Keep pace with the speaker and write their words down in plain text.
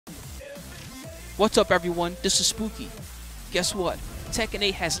What's up everyone, this is Spooky. Guess what? Tekken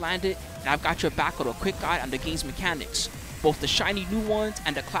 8 has landed and I've got your back with a quick guide on the game's mechanics, both the shiny new ones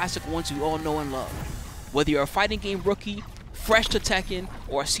and the classic ones we all know and love. Whether you're a fighting game rookie, fresh to Tekken,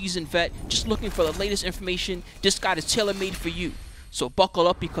 or a seasoned vet just looking for the latest information, this guide is tailor-made for you. So buckle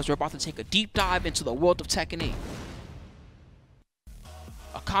up because we're about to take a deep dive into the world of Tekken 8.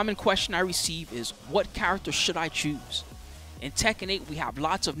 A common question I receive is, what character should I choose? In Tekken 8 we have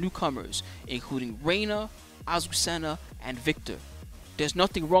lots of newcomers, including Reina, Azucena, and Victor. There's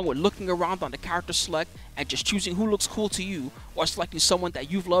nothing wrong with looking around on the character select and just choosing who looks cool to you, or selecting someone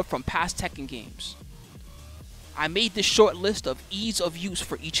that you've loved from past Tekken games. I made this short list of ease of use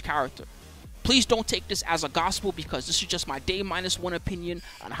for each character. Please don't take this as a gospel because this is just my day -1 opinion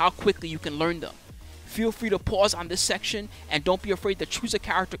on how quickly you can learn them. Feel free to pause on this section and don't be afraid to choose a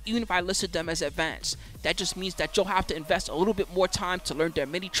character even if I listed them as advanced. That just means that you'll have to invest a little bit more time to learn their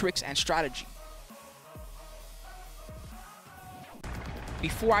many tricks and strategy.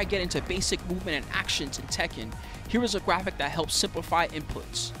 Before I get into basic movement and actions in Tekken, here is a graphic that helps simplify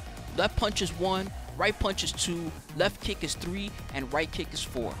inputs. Left punch is 1, right punch is 2, left kick is 3, and right kick is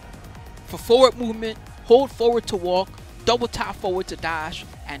 4. For forward movement, hold forward to walk, double tap forward to dash,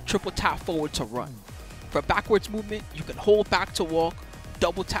 and triple tap forward to run. For backwards movement, you can hold back to walk,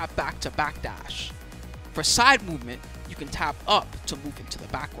 double tap back to back dash. For side movement, you can tap up to move into the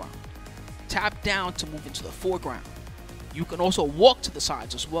background, tap down to move into the foreground. You can also walk to the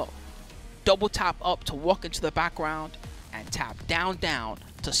sides as well. Double tap up to walk into the background, and tap down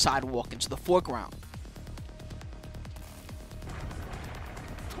to side walk into the foreground.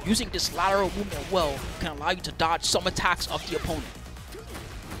 Using this lateral movement well can allow you to dodge some attacks of the opponent.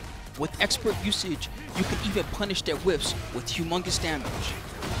 With expert usage, you can even punish their whiffs with humongous damage.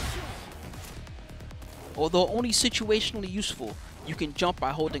 Although only situationally useful, you can jump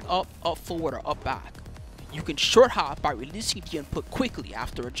by holding up, up forward, or up back. You can short hop by releasing the input quickly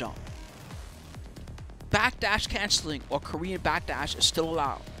after a jump. Backdash canceling or Korean backdash is still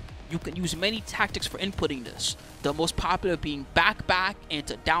allowed. You can use many tactics for inputting this, the most popular being back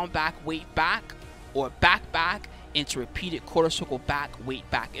into down back wait back, or back into repeated quarter circle back wait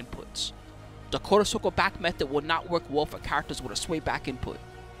back inputs. The quarter circle back method will not work well for characters with a sway back input.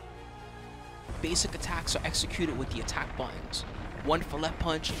 Basic attacks are executed with the attack buttons. 1 for left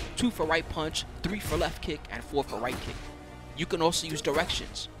punch, 2 for right punch, 3 for left kick, and 4 for right kick. You can also use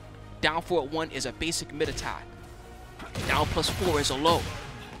directions. Down forward 1 is a basic mid attack. Down +4 is a low.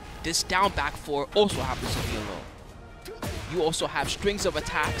 This down back 4 also happens to be a low. You also have strings of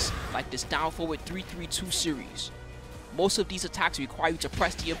attacks like this down forward 3-3-2 series. Most of these attacks require you to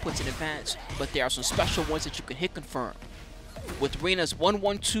press the inputs in advance, but there are some special ones that you can hit confirm. With Reina's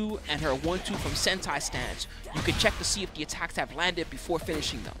 1-1-2 and her 1-2 from Sentai stance, you can check to see if the attacks have landed before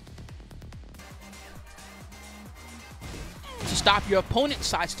finishing them. To stop your opponent's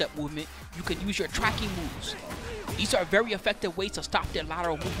sidestep movement, you can use your tracking moves. These are very effective ways to stop their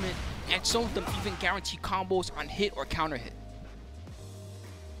lateral movement, and some of them even guarantee combos on hit or counter hit.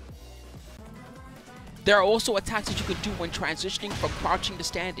 There are also attacks that you can do when transitioning from crouching to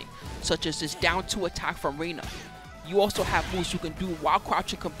standing, such as this down 2 attack from Reina. You also have moves you can do while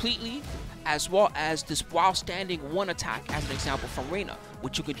crouching completely, as well as this while standing 1 attack as an example from Reina,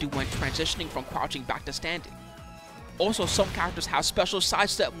 which you can do when transitioning from crouching back to standing. Also, some characters have special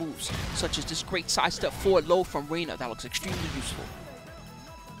sidestep moves, such as this great sidestep forward low from Reina that looks extremely useful.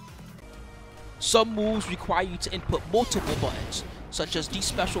 Some moves require you to input multiple buttons, such as these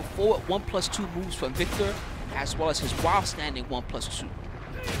special forward 1+2 moves from Victor, as well as his while standing 1+2.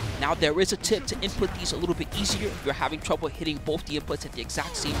 Now there is a tip to input these a little bit easier if you're having trouble hitting both the inputs at the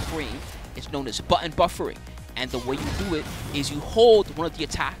exact same frame. It's known as button buffering, and the way you do it is you hold one of the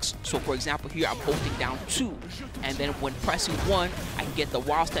attacks. So for example here I'm holding down 2, and then when pressing 1 I can get the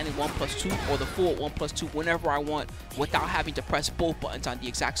while standing 1+2 or the forward 1+2 whenever I want without having to press both buttons on the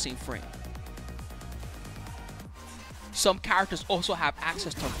exact same frame. Some characters also have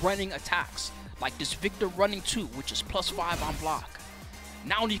access to running attacks, like this Victor running 2, which is +5 on block.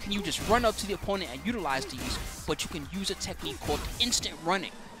 Not only can you just run up to the opponent and utilize these, but you can use a technique called instant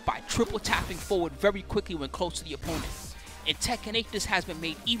running by triple tapping forward very quickly when close to the opponent. In Tekken 8 this has been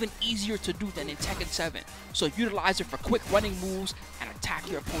made even easier to do than in Tekken 7, so utilize it for quick running moves and attack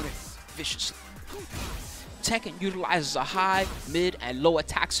your opponent viciously. Tekken utilizes a high, mid, and low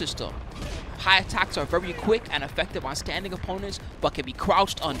attack system. High attacks are very quick and effective on standing opponents, but can be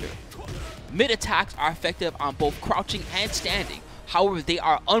crouched under. Mid attacks are effective on both crouching and standing, however they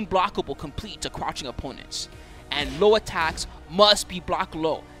are unblockable complete to crouching opponents. And low attacks must be blocked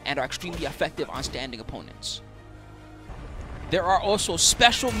low and are extremely effective on standing opponents. There are also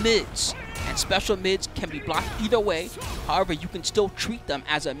special mids and special mids can be blocked either way. However, you can still treat them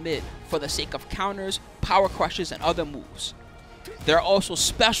as a mid for the sake of counters, power crushes, and other moves. There are also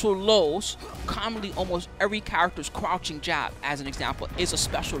special lows. Commonly, almost every character's crouching jab, as an example, is a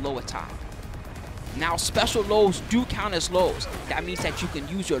special low attack. Now, special lows do count as lows. That means that you can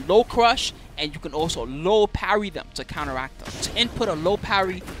use your low crush, and you can also low parry them to counteract them. To input a low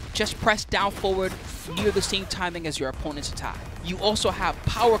parry, just press down forward near the same timing as your opponent's attack. You also have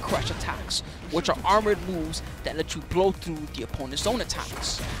power crush attacks, which are armored moves that let you blow through the opponent's own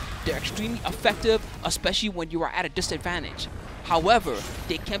attacks. They're extremely effective, especially when you are at a disadvantage. However,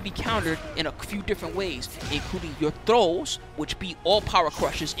 they can be countered in a few different ways, including your throws, which beat all power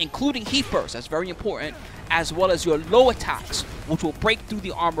crushes, including heat bursts, that's very important, as well as your low attacks, which will break through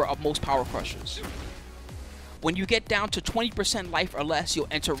the armor of most power crushes. When you get down to 20% life or less, you'll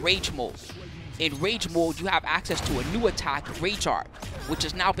enter Rage Mode. In Rage Mode, you have access to a new attack, Rage Art, which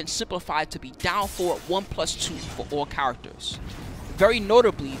has now been simplified to be down forward 1+2 for all characters. Very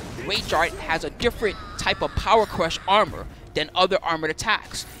notably, Rage Art has a different type of power crush armor than other armored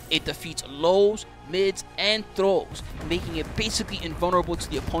attacks. It defeats lows, mids, and throws, making it basically invulnerable to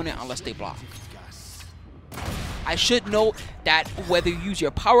the opponent unless they block. I should note that whether you use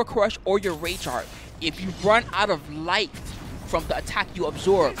your power crush or your Rage Art, if you run out of life from the attack you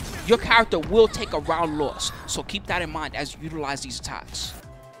absorb, your character will take a round loss, so keep that in mind as you utilize these attacks.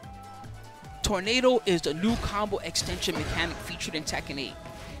 Tornado is the new combo extension mechanic featured in Tekken 8.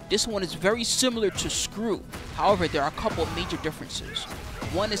 This one is very similar to Screw, however there are a couple of major differences.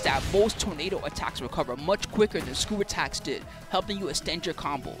 One is that most tornado attacks recover much quicker than Screw attacks did, helping you extend your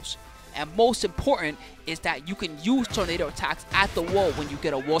combos. And most important is that you can use tornado attacks at the wall when you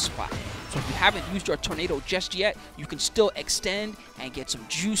get a wall splat. So if you haven't used your tornado just yet, you can still extend and get some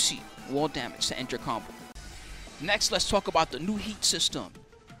juicy wall damage to end your combo. Next, let's talk about the new heat system.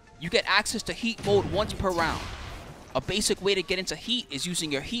 You get access to heat mode once per round. A basic way to get into heat is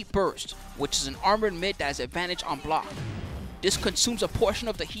using your heat burst, which is an armored mid that has advantage on block. This consumes a portion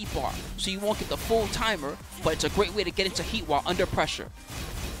of the heat bar, so you won't get the full timer, but it's a great way to get into heat while under pressure.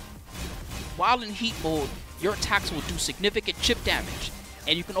 While in heat mode, your attacks will do significant chip damage,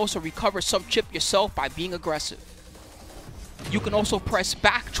 and you can also recover some chip yourself by being aggressive. You can also press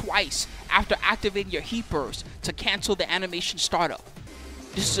back twice after activating your heat burst to cancel the animation startup.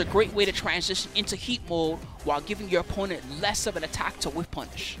 This is a great way to transition into heat mode while giving your opponent less of an attack to whiff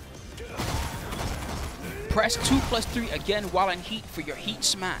punish. Press 2+3 again while in heat for your Heat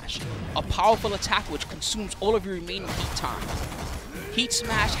Smash, a powerful attack which consumes all of your remaining heat time. Heat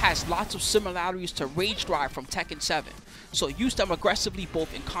Smash has lots of similarities to Rage Drive from Tekken 7, so use them aggressively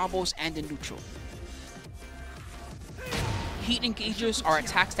both in combos and in neutral. Heat Engagers are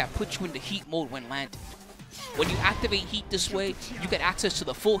attacks that put you into heat mode when landed. When you activate heat this way, you get access to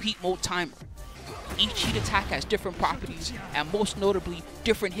the full heat mode timer. Each heat attack has different properties, and most notably,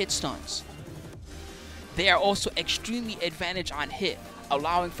 different hit stuns. They are also extremely advantaged on hit,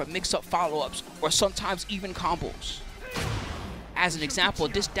 allowing for mix-up follow-ups or sometimes even combos. As an example,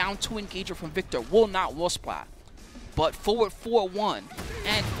 this down 2 engager from Victor will not wall splat, but forward 4-1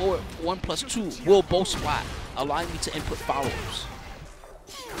 and forward 1+2 will both splat, allowing me to input follow-ups.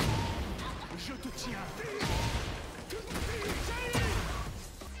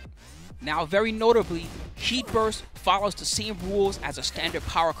 Now, very notably, Heat Burst follows the same rules as a standard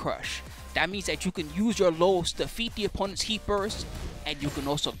Power Crush. That means that you can use your lows to defeat the opponent's Heat Burst, and you can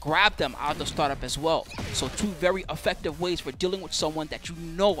also grab them out of the startup as well. So 2 very effective ways for dealing with someone that you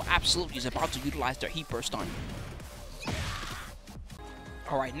know absolutely is about to utilize their Heat Burst on you.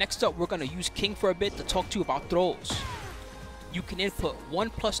 Alright, next up we're going to use King for a bit to talk to you about throws. You can input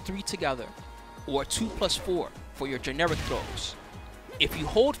 1+3 together, or 2+4 for your generic throws. If you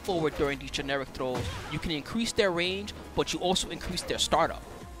hold forward during these generic throws, you can increase their range, but you also increase their startup.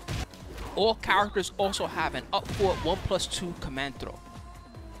 All characters also have an up forward 1+2 command throw.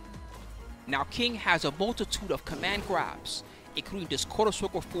 Now King has a multitude of command grabs, including this quarter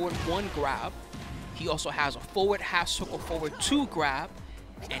circle forward 1 grab. He also has a forward half circle forward 2 grab,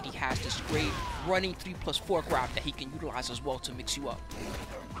 and he has this great running 3+4 grab that he can utilize as well to mix you up.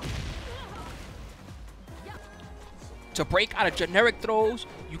 To break out of generic throws,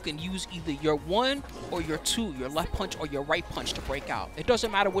 you can use either your 1 or your 2, your left punch or your right punch to break out. It doesn't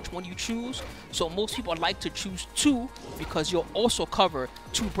matter which one you choose, so most people like to choose 2 because you'll also cover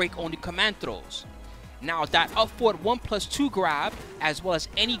 2 break-only command throws. Now that up forward 1+2 grab, as well as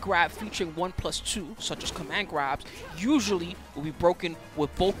any grab featuring 1+2, such as command grabs, usually will be broken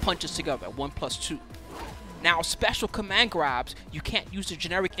with both punches together, 1+2. Now, special command grabs, you can't use the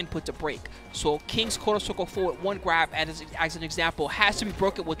generic input to break. So King's quarter circle forward 1 grab, as an example, has to be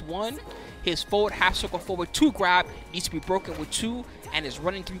broken with 1. His forward half circle forward 2 grab needs to be broken with 2. And his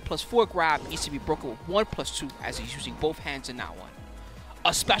running 3+4 grab needs to be broken with 1+2, as he's using both hands in that one.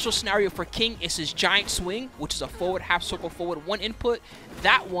 A special scenario for King is his giant swing, which is a forward half circle forward 1 input.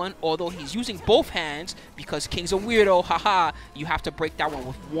 That one, although he's using both hands, because King's a weirdo, haha, you have to break that one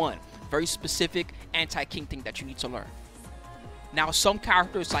with 1. Very specific anti-King thing that you need to learn. Now, some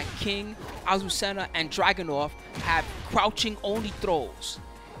characters like King, Azucena, and Dragunov have crouching only throws.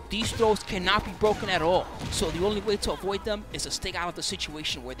 These throws cannot be broken at all, so the only way to avoid them is to stay out of the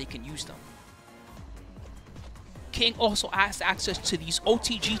situation where they can use them. King also has access to these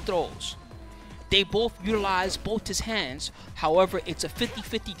OTG throws. They both utilize both his hands, however it's a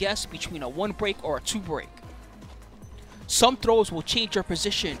 50-50 guess between a 1 break or a 2 break. Some throws will change your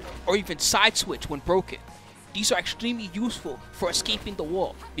position or even side switch when broken. These are extremely useful for escaping the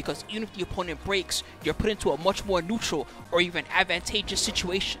wall, because even if the opponent breaks, you're put into a much more neutral or even advantageous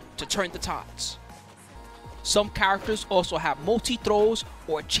situation to turn the tides. Some characters also have multi-throws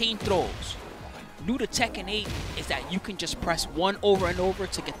or chain throws. New to Tekken 8 is that you can just press 1 over and over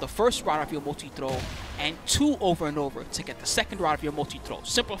to get the first round of your multi-throw, and 2 over and over to get the second round of your multi-throw,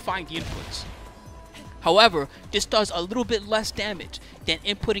 simplifying the inputs. However, this does a little bit less damage than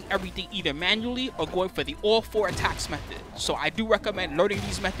inputting everything either manually or going for the all 4 attacks method. So I do recommend learning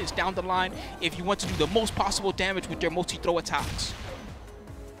these methods down the line if you want to do the most possible damage with your multi-throw attacks.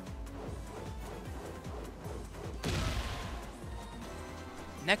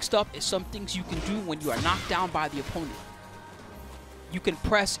 Next up is some things you can do when you are knocked down by the opponent. You can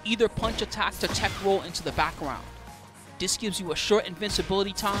press either punch attack to tech roll into the background. This gives you a short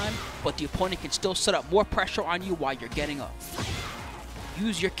invincibility time, but the opponent can still set up more pressure on you while you're getting up.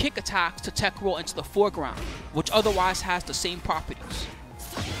 Use your kick attacks to tech roll into the foreground, which otherwise has the same properties.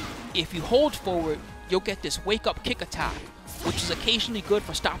 If you hold forward, you'll get this wake up kick attack, which is occasionally good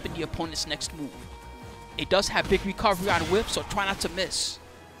for stopping the opponent's next move. It does have big recovery on Whiffs, so try not to miss.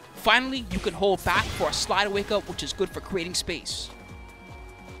 Finally, you can hold back for a slide wake up, which is good for creating space.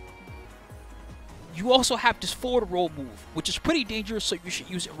 You also have this forward roll move, which is pretty dangerous, so you should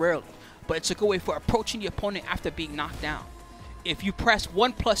use it rarely, but it's a good way for approaching the opponent after being knocked down. If you press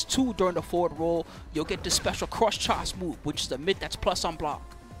 1+2 during the forward roll, you'll get this special cross chops move, which is the mid that's plus on block.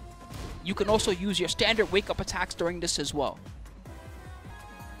 You can also use your standard wake up attacks during this as well.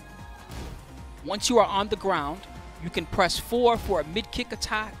 Once you are on the ground, you can press 4 for a mid kick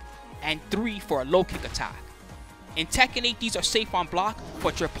attack and 3 for a low kick attack. In Tekken 8, these are safe on block,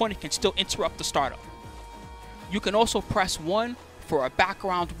 but your opponent can still interrupt the startup. You can also press 1 for a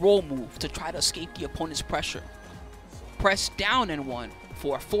background roll move to try to escape the opponent's pressure. Press down and 1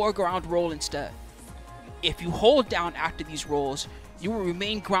 for a foreground roll instead. If you hold down after these rolls, you will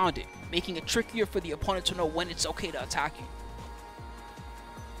remain grounded, making it trickier for the opponent to know when it's okay to attack you.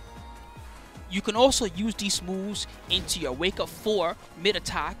 You can also use these moves into your wake up 4 mid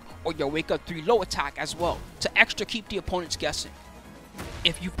attack or your wake up 3 low attack as well, to extra keep the opponents guessing.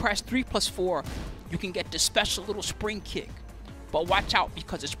 If you press 3+4, you can get this special little spring kick, but watch out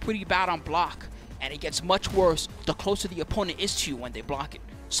because it's pretty bad on block, and it gets much worse the closer the opponent is to you when they block it.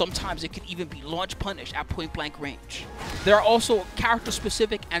 Sometimes it can even be launch punish at point blank range. There are also character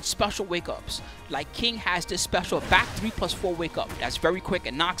specific and special wake ups, like King has this special back 3+4 wake up that's very quick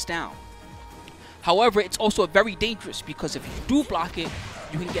and knocks down. However, it's also very dangerous because if you do block it,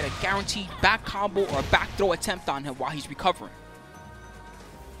 you can get a guaranteed back combo or back throw attempt on him while he's recovering.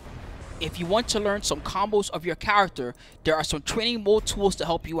 If you want to learn some combos of your character, there are some training mode tools to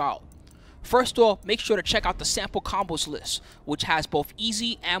help you out. First off, make sure to check out the sample combos list, which has both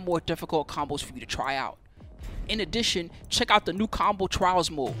easy and more difficult combos for you to try out. In addition, check out the new combo trials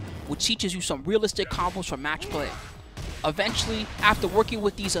mode, which teaches you some realistic combos for match play. Eventually, after working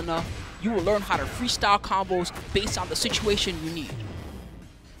with these enough, you will learn how to freestyle combos based on the situation you need.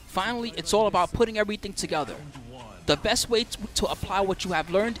 Finally, it's all about putting everything together. The best way to apply what you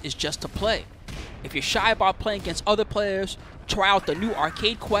have learned is just to play. If you're shy about playing against other players, try out the new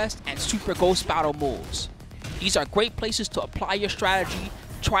Arcade Quest and Super Ghost Battle modes. These are great places to apply your strategy,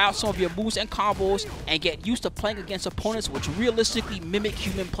 try out some of your moves and combos, and get used to playing against opponents which realistically mimic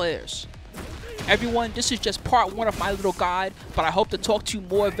human players. Everyone, this is just part 1 of my little guide, but I hope to talk to you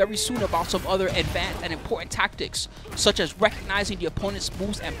more very soon about some other advanced and important tactics, such as recognizing the opponent's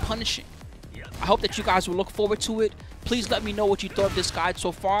moves and punishing. I hope that you guys will look forward to it. Please let me know what you thought of this guide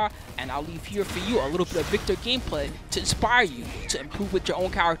so far, and I'll leave here for you a little bit of Victor gameplay to inspire you to improve with your own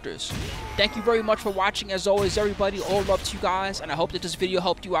characters. Thank you very much for watching as always, everybody. All love to you guys, and I hope that this video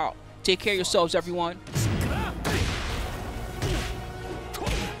helped you out. Take care of yourselves, everyone.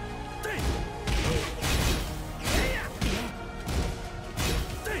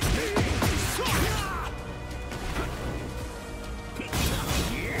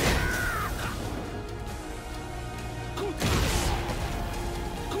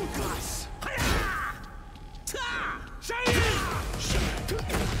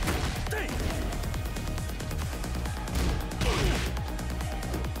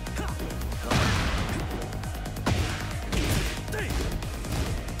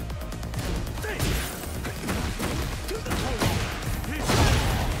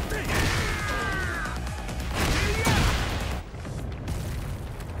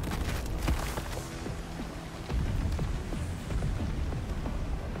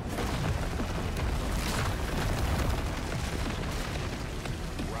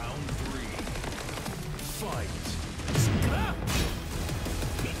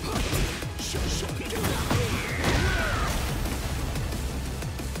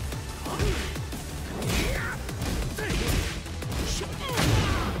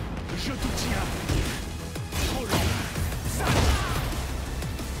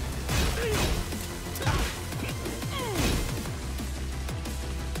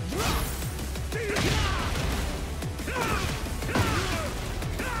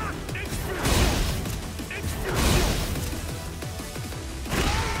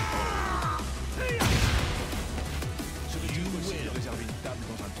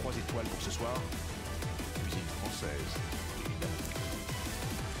 soir, cuisine française.